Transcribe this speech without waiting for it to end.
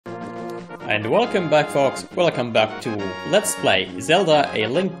And welcome back, folks, welcome back to Let's Play Zelda A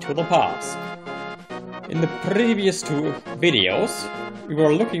Link to the Past. In the previous two videos, we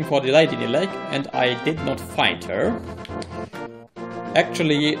were looking for the lady in the lake and I did not find her.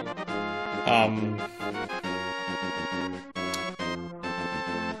 Actually,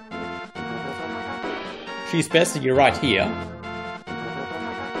 she's basically right here.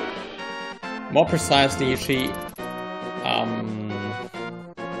 More precisely, she,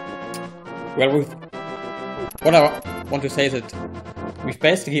 well, what I want to say is that we've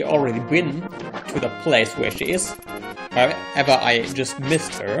basically already been to the place where she is. However, I just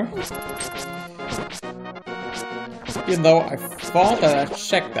missed her. Even though I thought that I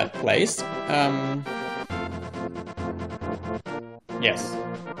checked that place. Yes.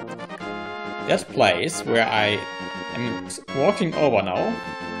 That place where I am walking over now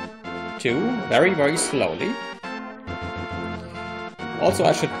to very, very slowly. Also,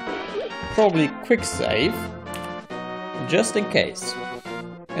 I should probably quick save just in case.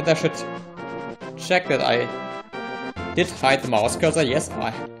 And I should check that I did hide the mouse cursor. Yes,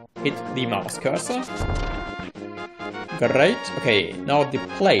 I hit the mouse cursor. Great. Okay, now the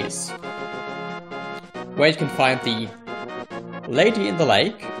place where you can find the lady in the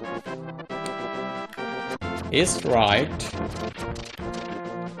lake is right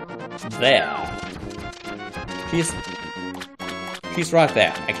there. She's right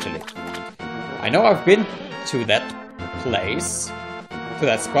there, actually. I know I've been to that place, to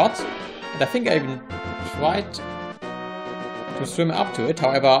that spot, and I think I even tried to swim up to it.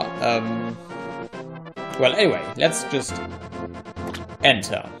 However, well, anyway, let's just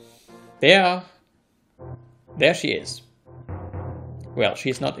enter. There she is. Well,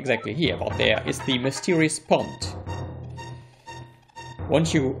 she's not exactly here, but there is the mysterious pond.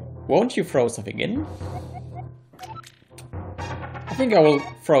 Won't you throw something in? I think I will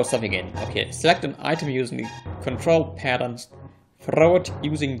throw something in. Okay, select an item using the control patterns. Throw it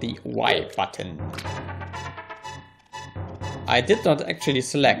using the Y button. I did not actually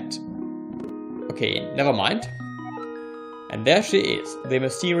select. Okay, never mind. And there she is, the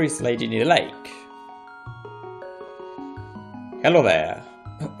mysterious lady in the lake. Hello there.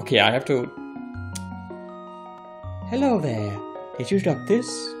 Okay, I have to... Hello there. Did you drop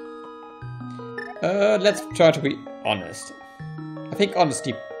this? Let's try to be honest. I think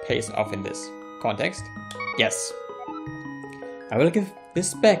honesty pays off in this context. Yes. I will give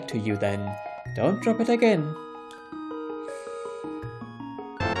this back to you then. Don't drop it again.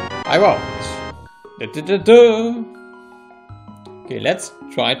 I won't. Okay, let's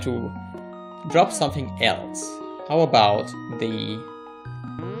try to drop something else. How about the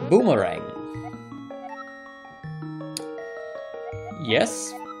boomerang?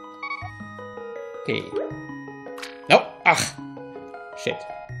 Yes. Okay. No. Ah. Shit.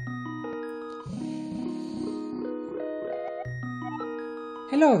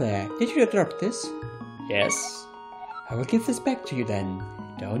 Hello there. Did you drop this? Yes. I will give this back to you then.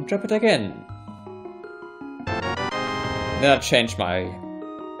 Don't drop it again. Then I changed my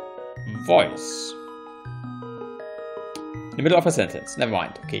voice. In the middle of a sentence. Never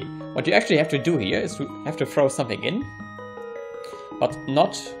mind. Okay. What you actually have to do here is to have to throw something in. But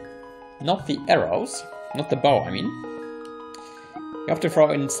not the arrows. Not the bow, I mean. You have to throw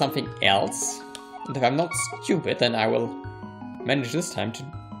in something else. And if I'm not stupid, then I will manage this time to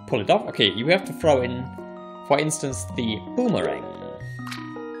pull it off. Okay, you have to throw in, for instance, the boomerang.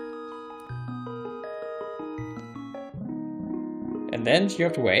 And then you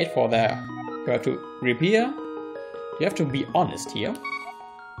have to wait for you have to reappear. You have to be honest here.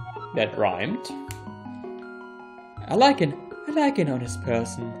 That rhymed. I like an honest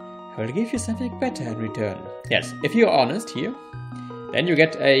person. I will give you something better in return. Yes, if you're honest here, then you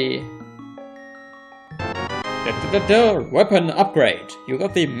get a weapon upgrade. You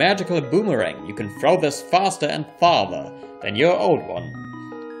got the magical boomerang. You can throw this faster and farther than your old one.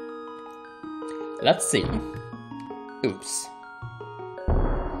 Let's see. Oops.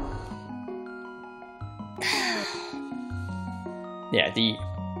 Yeah, the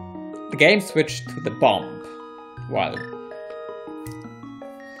game switched to the bomb while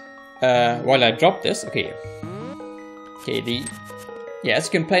I dropped this. Okay. Okay, as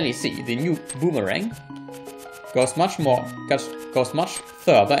you can plainly see, the new boomerang goes much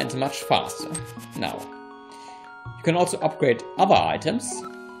further and much faster. Now, you can also upgrade other items.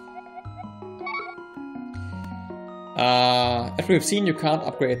 As we've seen, you can't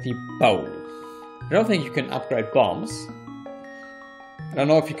upgrade the bow. I don't think you can upgrade bombs. I don't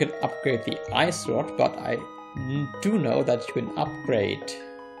know if you can upgrade the ice rod, but I do know that you can upgrade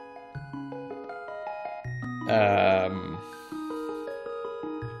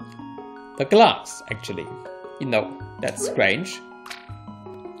the glass, actually. You know, that's strange.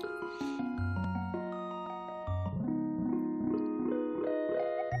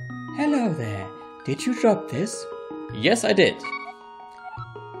 Hello there. Did you drop this? Yes, I did.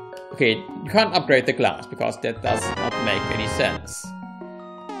 Okay, you can't upgrade the glass because that does not make any sense.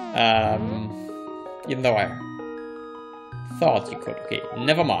 Even though I thought you could. Okay,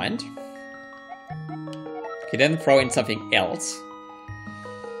 never mind. Okay, then throw in something else.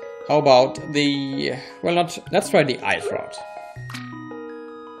 How about the... well, not... let's try the ice rod.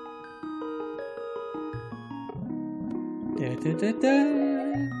 Da, da, da, da.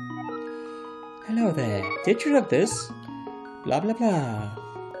 Hello there. Did you drop this? Blah blah blah.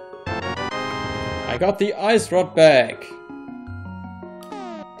 I got the ice rod back.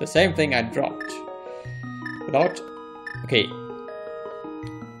 The same thing I dropped. Without... okay.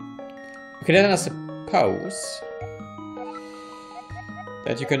 Okay, then I suppose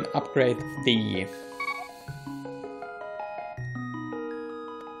that you can upgrade the...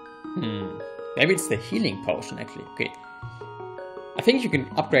 maybe it's the healing potion, actually. Okay. I think you can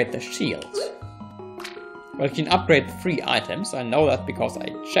upgrade the shield. Well, you can upgrade 3 items. I know that because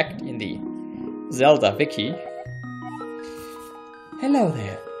I checked in the Zelda wiki. Hello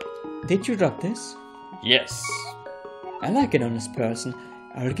there. Did you drop this? Yes. I like an honest person.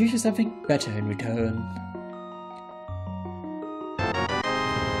 I will give you something better in return.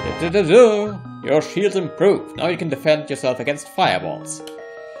 Your shield's improved. Now you can defend yourself against fireballs.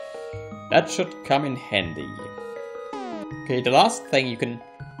 That should come in handy. Okay, the last thing you can...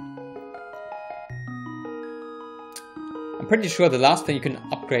 I'm pretty sure the last thing you can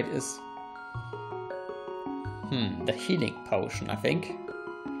upgrade is... the healing potion, I think.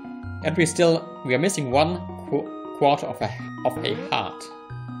 And we are missing 1 quarter of a heart.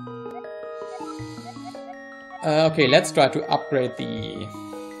 Okay, let's try to upgrade the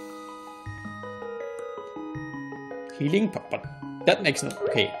healing, but that makes no...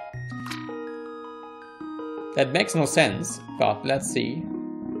 okay. That makes no sense, but let's see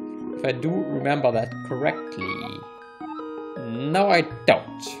if I do remember that correctly. No, I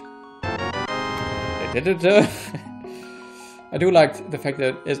don't. I do like the fact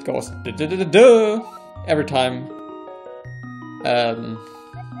that it goes every time.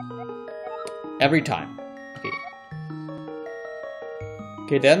 Every time. Okay.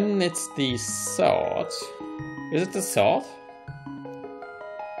 Okay, then it's the sword. Is it the sword?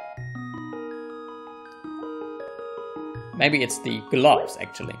 Maybe it's the gloves,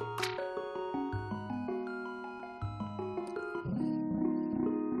 actually.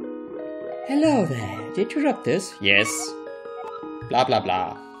 Hello there. Did you drop this? Yes. Blah blah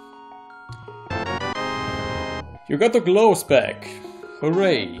blah. You got the gloves back.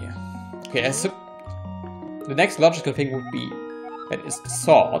 Hooray. Okay, so the next logical thing would be that it's the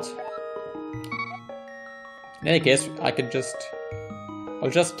sword. In any case,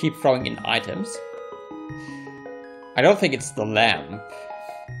 I'll just keep throwing in items. I don't think it's the lamp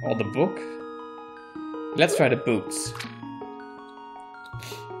or the book. Let's try the boots.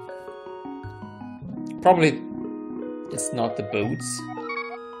 Probably it's not the boots.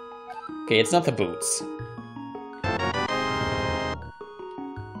 Okay, it's not the boots.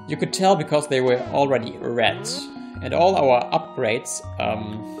 You could tell because they were already red. And all our upgrades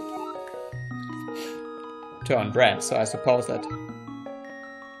turned red, so I suppose that...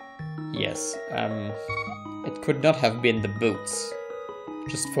 yes, it could not have been the boots.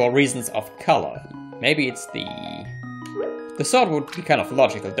 Just for reasons of color. Maybe it's the... the sword would be kind of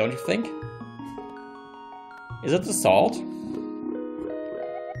logical, don't you think? Is it the sword?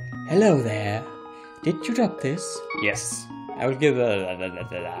 Hello there. Did you drop this? Yes. I will give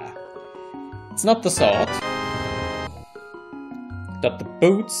it's not the sword. Not the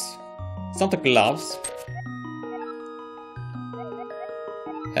boots. It's not the gloves.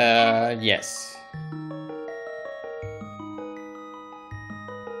 Yes.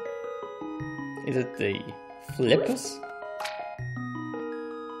 Is it the flippers?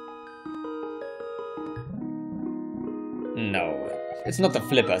 No, it's not the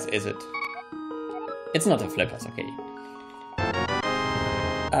flippers, is it? It's not the flippers, okay.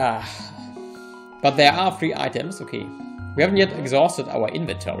 But there are 3 items, okay. We haven't yet exhausted our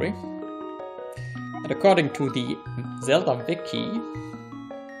inventory. And according to the Zelda wiki,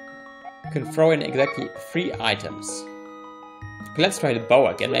 you can throw in exactly 3 items. Okay, let's try the bow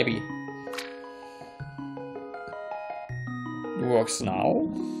again, maybe. It works now.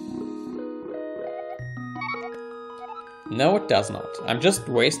 No, it does not. I'm just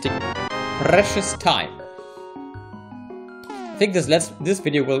wasting precious time. I think this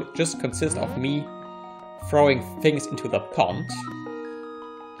video will just consist of me throwing things into the pond.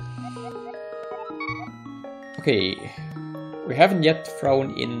 Okay, we haven't yet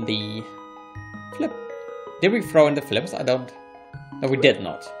thrown in the flip. Did we throw in the flips? I don't... No, we did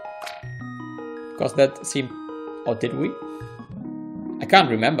not. Because that seemed... Or did we? I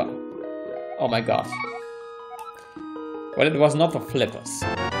can't remember. Oh my god. Well, it was not the flippers.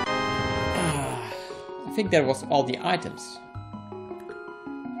 I think that was all the items.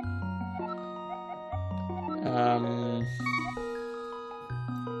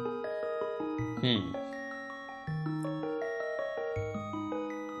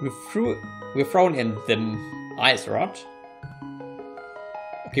 We've thrown in the ice rod.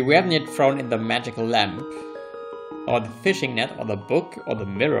 Okay, we haven't yet thrown in the magical lamp, or the fishing net, or the book, or the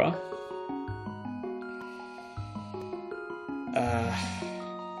mirror.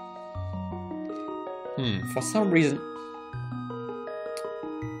 For some reason...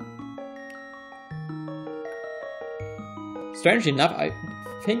 Strangely enough, I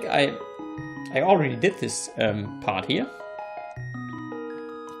think I already did this part here.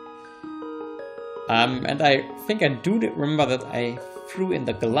 And I think I do remember that I threw in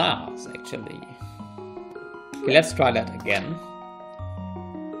the glass, actually. Okay, let's try that again.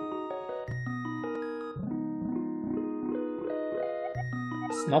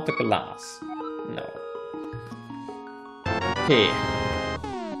 It's not the glass. No. Okay.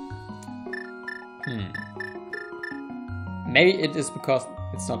 Maybe it is because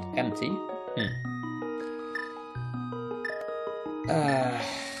it's not empty.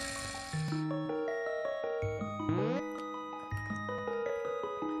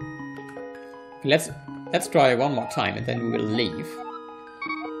 Let's try one more time and then we will leave.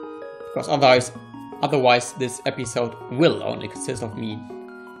 Because otherwise this episode will only consist of me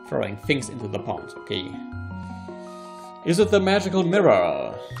throwing things into the pond. Okay. Is it the magical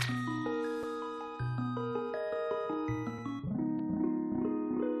mirror?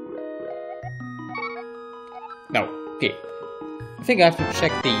 No. Okay. I think I have to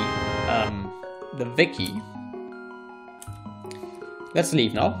check the wiki. Let's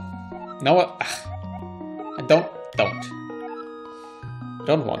leave now. No, I don't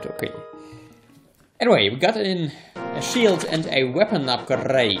want to, okay. Anyway, we got in a shield and a weapon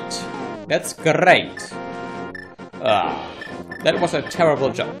upgrade. That's great. That was a terrible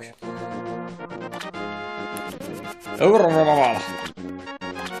joke.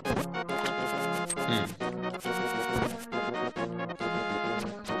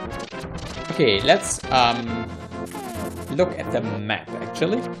 Okay, let's look at the map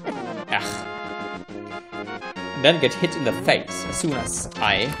actually. And then get hit in the face as soon as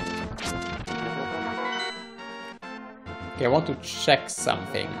I... Okay, I want to check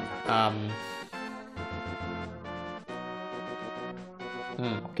something.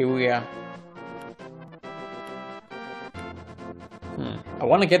 Okay, we are... I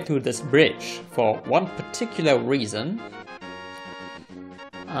want to get to this bridge for one particular reason.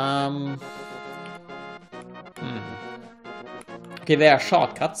 Okay, there are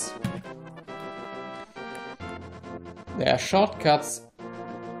shortcuts. There are shortcuts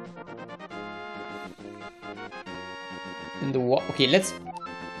in the wall. Okay, let's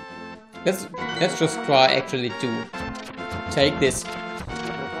just try actually to take this.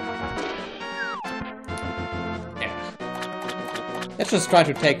 Let's just try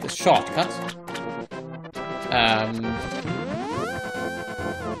to take this shortcut.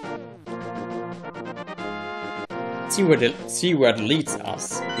 See where it leads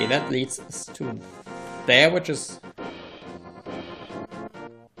us. Okay, that leads us to there, which is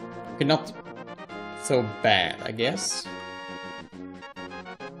not so bad, I guess.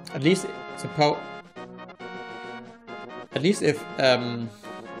 At least if you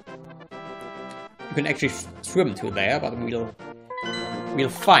can actually swim to there, but we'll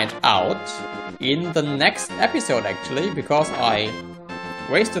find out in the next episode actually, because I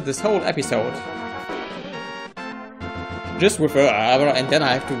wasted this whole episode just with her, and then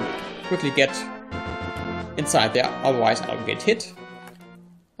I have to quickly get inside there, otherwise I'll get hit.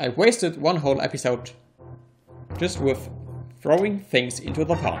 I wasted one whole episode just with throwing things into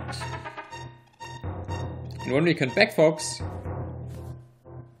the pond. And when we come back, folks,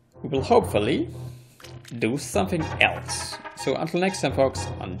 we will hopefully do something else. So until next time, folks,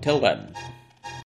 until then.